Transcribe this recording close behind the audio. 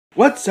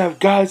What's up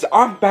guys,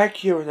 I'm back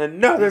here with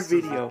another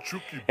video,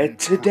 and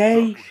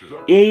today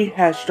EA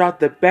has dropped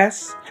the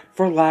best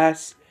for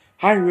last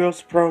high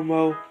reels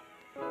promo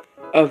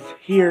of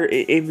here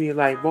in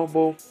Madden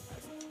Mobile.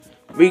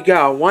 We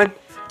got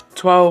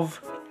 112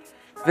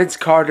 Vince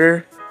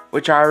Carter,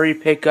 which I already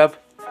picked up,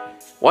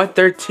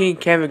 113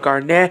 Kevin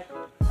Garnett,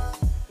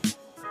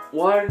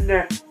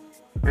 I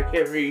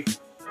can't read,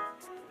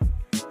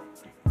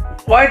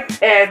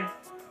 110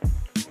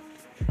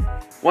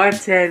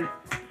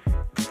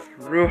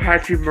 Rui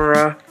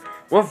Hachimura,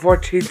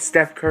 114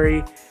 Steph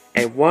Curry,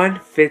 and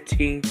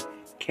 115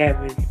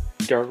 Kevin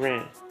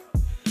Durant.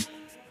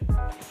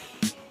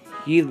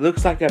 He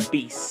looks like a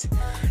beast.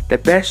 The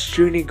best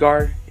shooting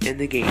guard in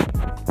the game.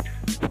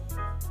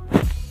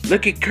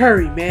 Look at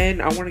Curry,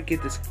 man. I want to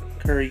get this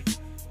Curry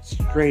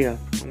straight up.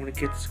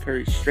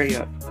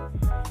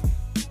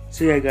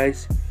 So yeah,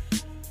 guys.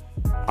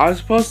 I was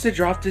supposed to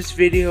drop this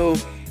video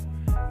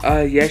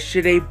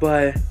yesterday,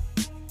 but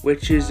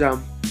which is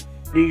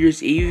New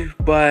Year's Eve,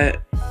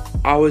 but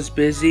I was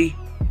busy,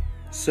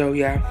 so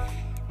yeah.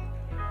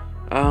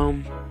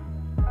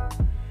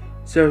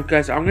 So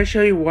guys, I'm gonna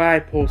show you what I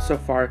pulled so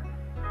far.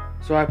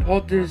 So I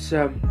pulled this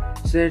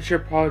signature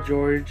Paul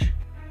George,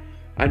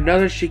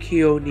 another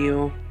Shaquille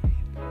O'Neal,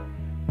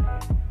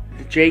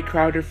 the Jay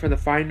Crowder for the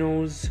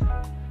finals,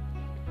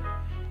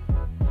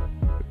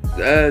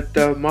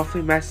 the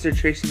monthly master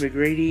Tracy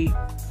McGrady.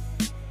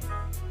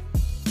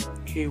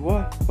 Okay,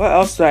 what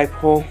else did I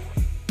pull?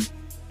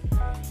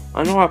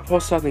 I know I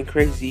pulled something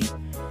crazy.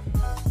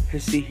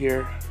 Let's see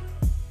here.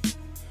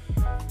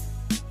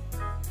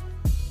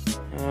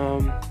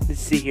 Let's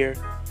see here.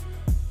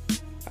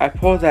 I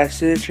pulled that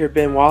signature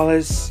Ben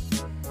Wallace,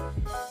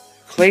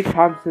 Klay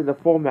Thompson, the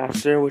full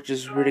master, which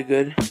is really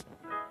good.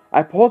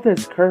 I pulled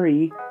this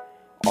Curry,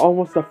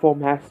 almost a full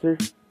master.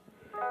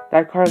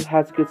 That card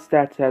has good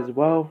stats as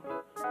well.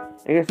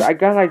 I guess I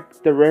got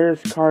like the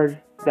rarest card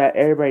that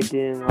everybody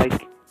didn't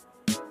like,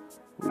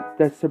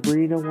 the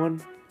Sabrina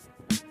one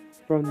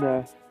from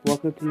the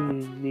Welcome to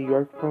New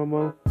York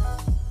promo.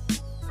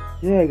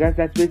 Yeah, guys,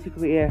 that's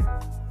basically it.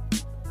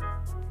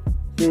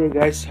 So yeah,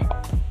 guys,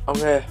 I'm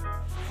gonna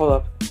hold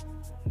up.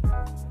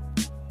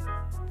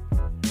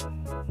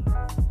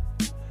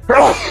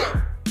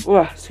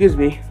 Oh, excuse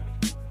me.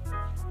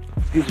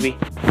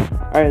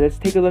 Alright, let's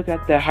take a look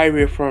at the high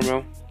rear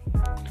promo.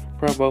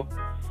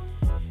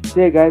 So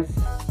yeah, guys,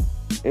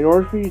 in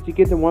order for you to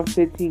get the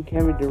 115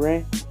 Kevin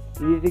Durant,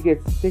 you need to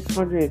get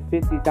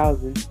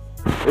 650,000.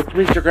 Which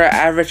means you're gonna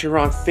average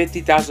around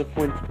 50,000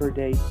 points per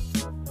day,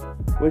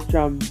 which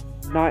I'm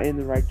not in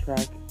the right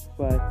track,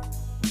 but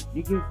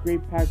you get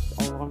great packs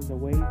along the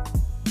way.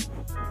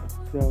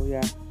 So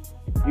yeah,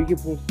 you can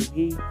pull some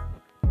heat.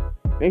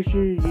 Make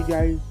sure you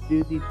guys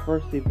do these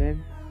first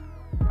events,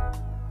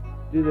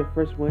 do the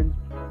first wins.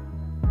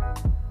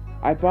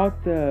 I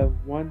bought the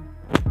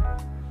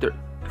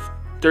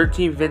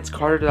 13 Vince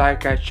Carter that I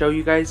can show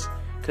you guys,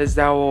 because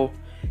that will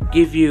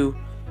give you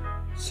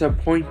some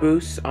point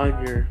boosts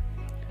on your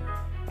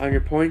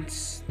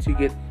points to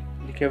get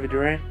the Kevin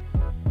Durant.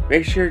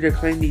 Make sure to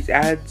claim these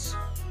ads.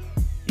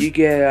 You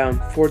get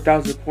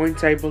 4,000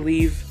 points, I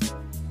believe.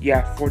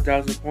 Yeah,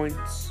 4,000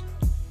 points.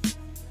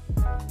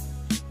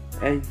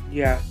 And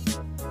yeah.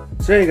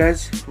 So yeah,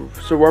 guys.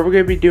 So what we're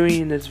gonna be doing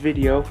in this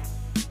video.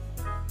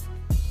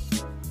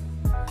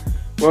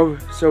 So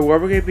what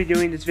we're gonna be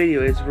doing in this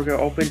video is we're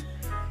gonna open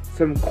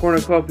some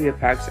Cornucopia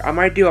packs. I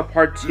might do a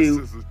part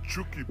 2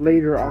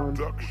 later on.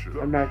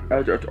 I'm not,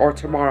 or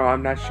tomorrow.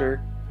 I'm not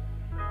sure.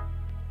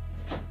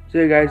 So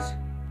yeah, guys,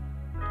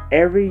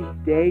 every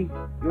day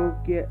you'll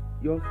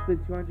spend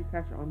 200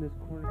 cash on this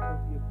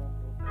Cornucopia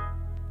bundle.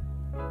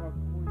 It's called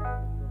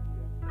Cornucopia.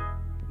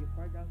 You get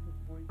 5,000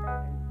 points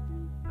and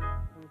 2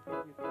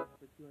 Cornucopia packs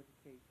for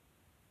 200k.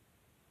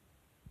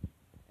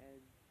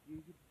 And you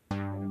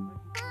can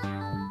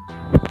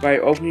by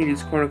opening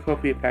these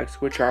Cornucopia packs,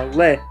 which are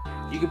lit,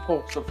 you can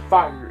pull some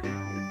fire in here.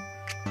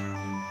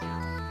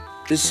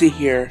 Let's see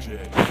here.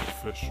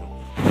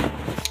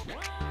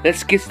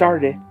 Let's get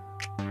started.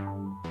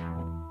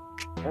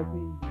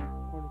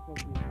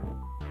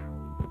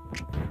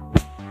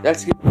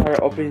 Let's get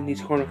started opening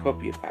these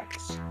Cornucopia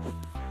packs.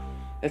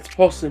 Let's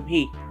pull some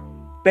heat.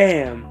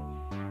 Bam.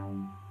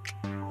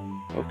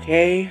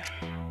 Okay.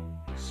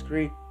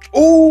 Screen.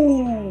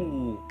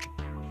 Ooh.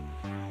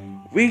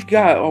 We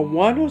got a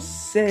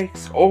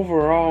 106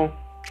 overall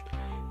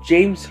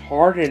James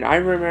Harden. I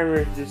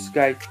remember this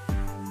guy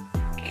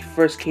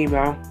first came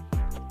out.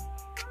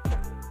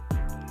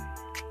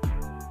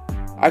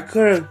 I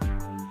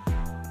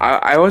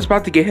was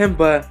about to get him,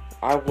 but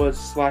I was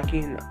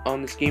slacking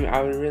on this game.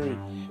 I didn't really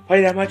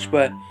play that much,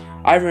 but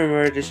I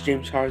remember this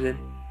James Harden.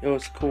 It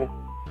was cool.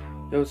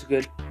 It was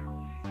good.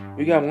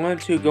 We got 1 and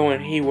 2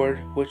 going Hayward,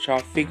 which I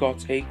think I'll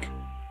take.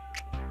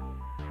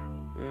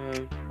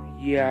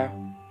 Yeah.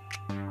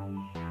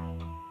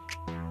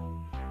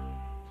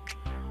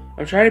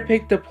 I'm trying to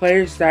pick the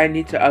players that I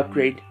need to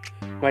upgrade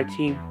my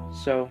team.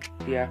 So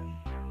yeah.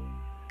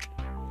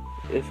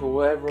 If it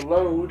will ever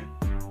load.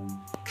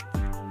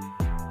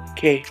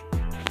 Okay.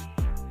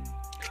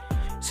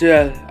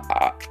 So,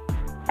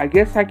 I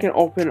guess I can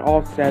open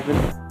all 7.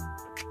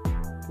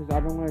 Because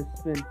I don't want to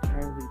spend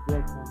entirely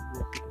broke on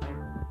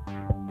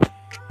this.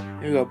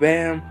 Here we go.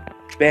 Bam,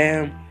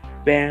 bam,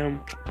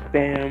 bam,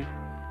 bam.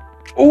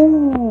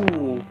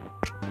 Ooh!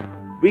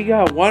 We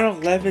got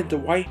 111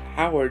 Dwight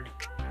Howard.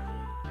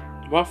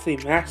 Monthly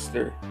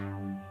Master.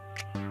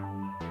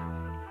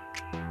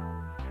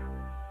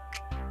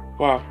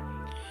 Wow.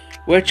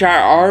 Which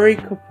I already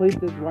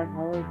completed Dwight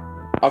Howard.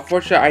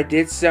 Unfortunately, I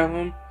did sell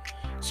him.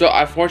 So,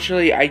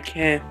 unfortunately, I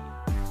can't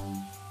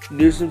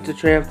use him to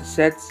trade up the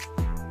sets.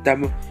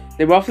 The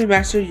Monthly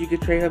Master, you can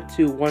trade up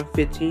to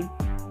 115.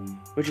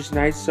 Which is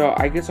nice. So,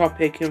 I guess I'll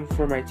pick him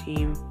for my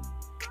team.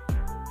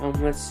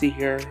 Let's see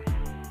here.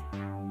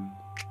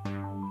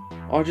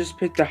 I'll just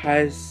pick the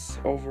highest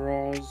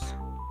overalls.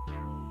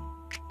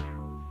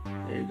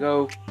 There you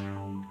go.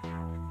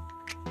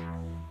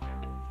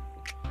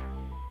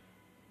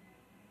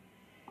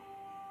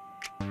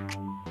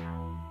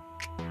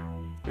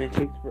 It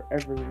takes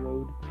forever to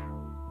load.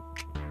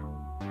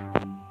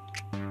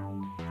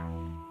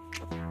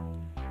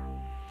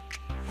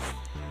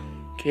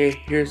 Okay,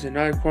 here's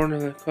another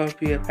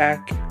Cornucopia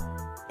pack.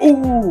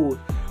 Ooh!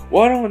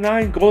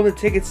 109 golden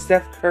ticket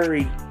Steph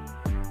Curry.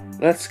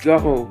 Let's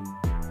go.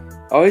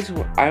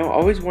 I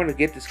always want to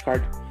get this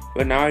card,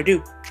 but now I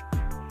do.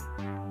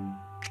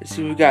 Let's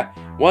see, we got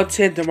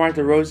 110 DeMar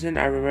DeRozan.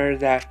 I remember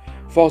that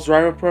false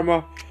rival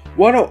promo.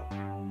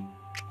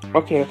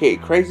 10. Okay,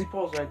 crazy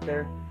pulls right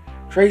there.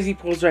 Crazy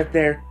pulls right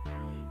there.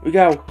 We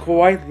got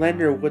Kawhi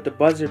Leonard with the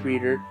buzzer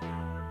beater.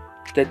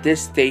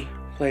 This state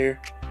player.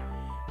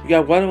 We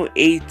got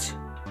 108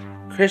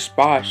 Chris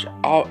Bosh.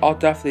 I'll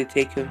definitely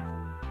take him.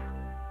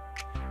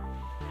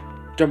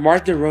 DeMar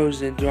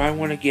DeRozan. Do I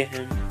want to get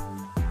him?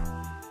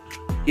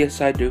 Yes,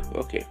 I do.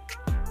 Okay.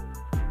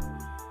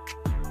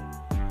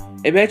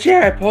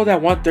 Imagine I pulled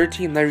that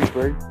 113 Larry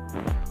Bird.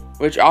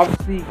 Which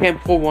obviously you can't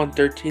pull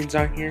 113s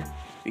on here.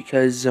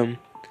 Because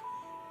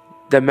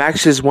the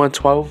max is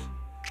 112.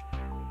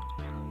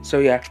 So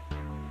yeah.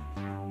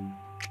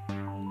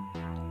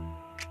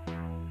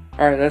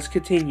 Alright, let's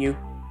continue.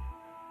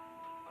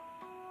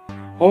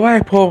 Hope I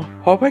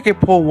can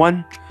pull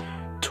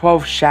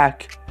 112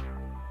 Shaq.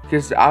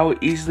 Because I'll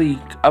easily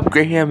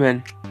upgrade him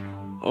and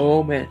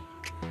oh man.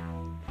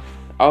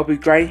 I'll be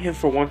grinding him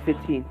for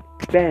 115.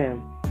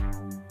 Bam.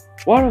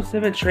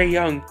 107 Trae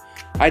Young.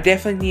 I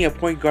definitely need a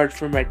point guard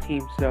for my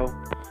team, so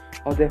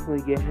I'll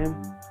definitely get him.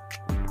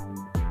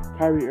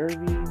 Kyrie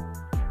Irving.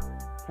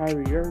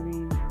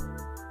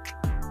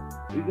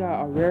 We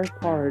got a rare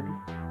card.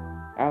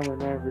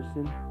 Allen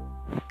Iverson.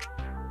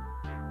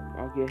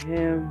 I'll get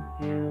him.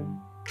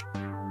 And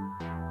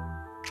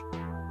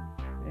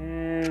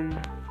him.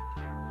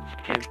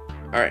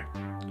 Alright.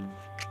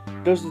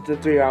 Those are the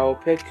 3 I will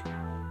pick.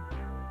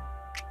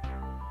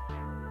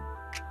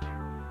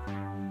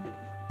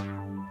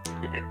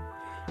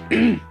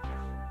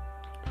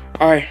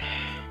 Alright,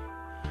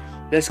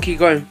 let's keep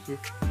going.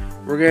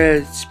 We're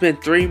gonna spin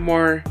 3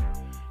 more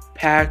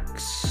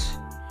packs.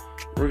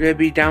 We're gonna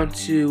be down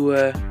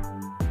to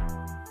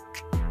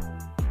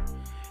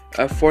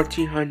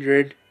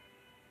 1,400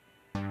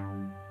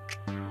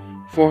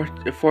 for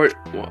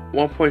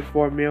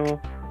 1.4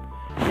 mil.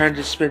 Trying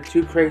to spend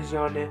too crazy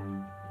on it.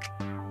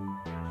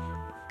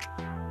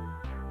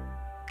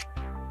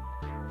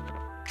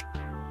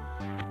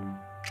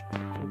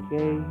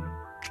 Okay.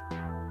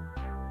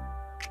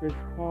 Chris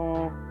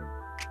Paul.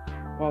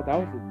 Wow, that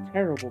was a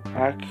terrible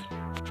pack.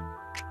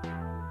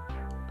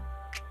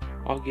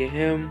 I'll get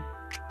him.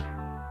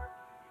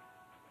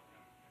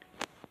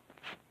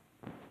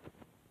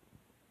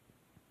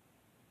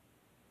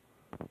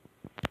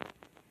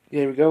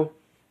 There we go.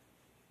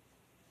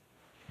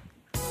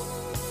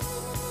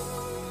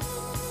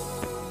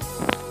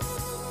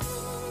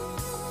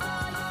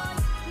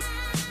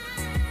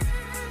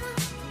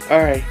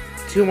 Alright,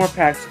 2 more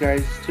packs,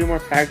 guys. 2 more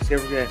packs, and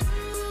we're gonna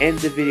end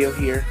the video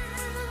here.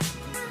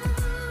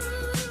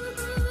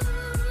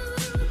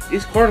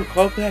 These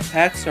Cornucopia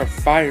packs are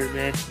fire,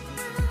 man.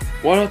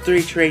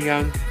 103 Trae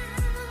Young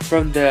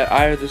from the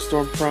Eye of the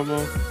Storm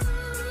promo.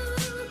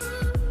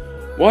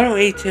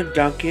 108 Tim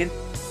Duncan.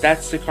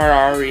 That's the card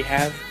I already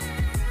have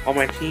on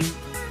my team.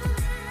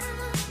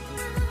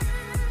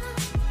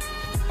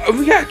 Oh,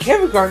 we got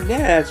Kevin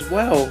Garnett as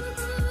well.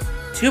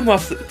 2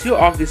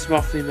 August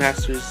Monthly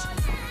Masters.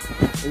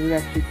 And we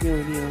got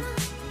Shaquille O'Neal.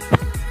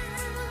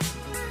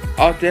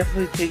 I'll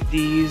definitely take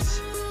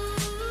these.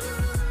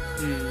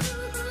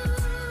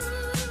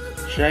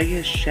 Should I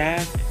get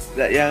Shaq?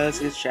 Yeah, let's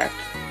get Shaq.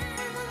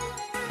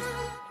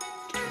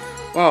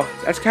 Wow,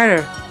 that's kind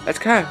of.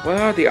 What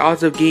are the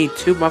odds of getting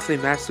 2 Monthly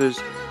Masters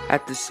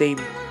at the same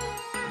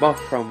month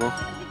promo?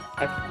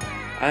 I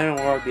don't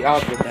know what are the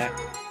odds of that.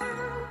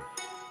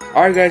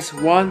 Alright, guys,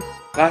 1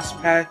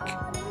 last pack,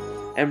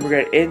 and we're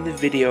gonna end the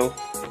video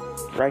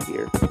right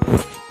here.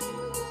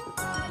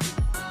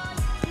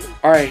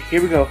 Alright,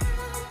 here we go.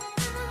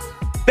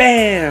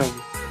 Bam!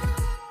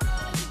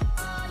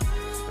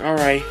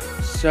 Alright,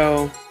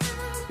 so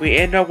we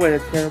end up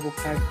with a terrible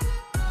pack.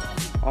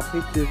 I'll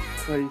pick this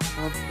Clay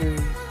Thompson,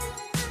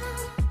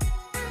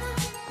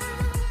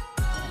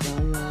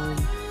 Zion,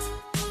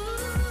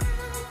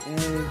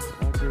 and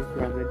Andre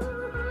Drummond.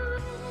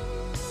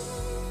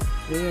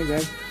 So yeah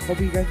guys, hope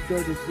you guys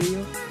enjoyed this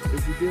video.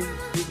 If you did,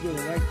 please give a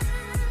like,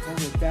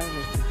 comment down,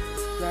 and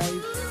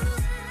subscribe.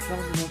 Turn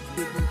on the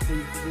notifications so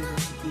you can get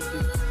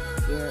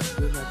notifications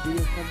when my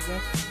video comes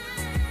up.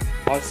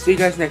 I'll see you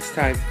guys next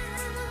time.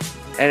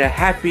 And a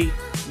happy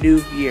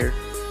new year,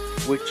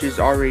 which is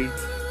already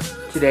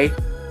today.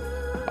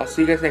 I'll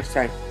see you guys next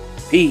time.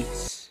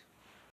 Peace.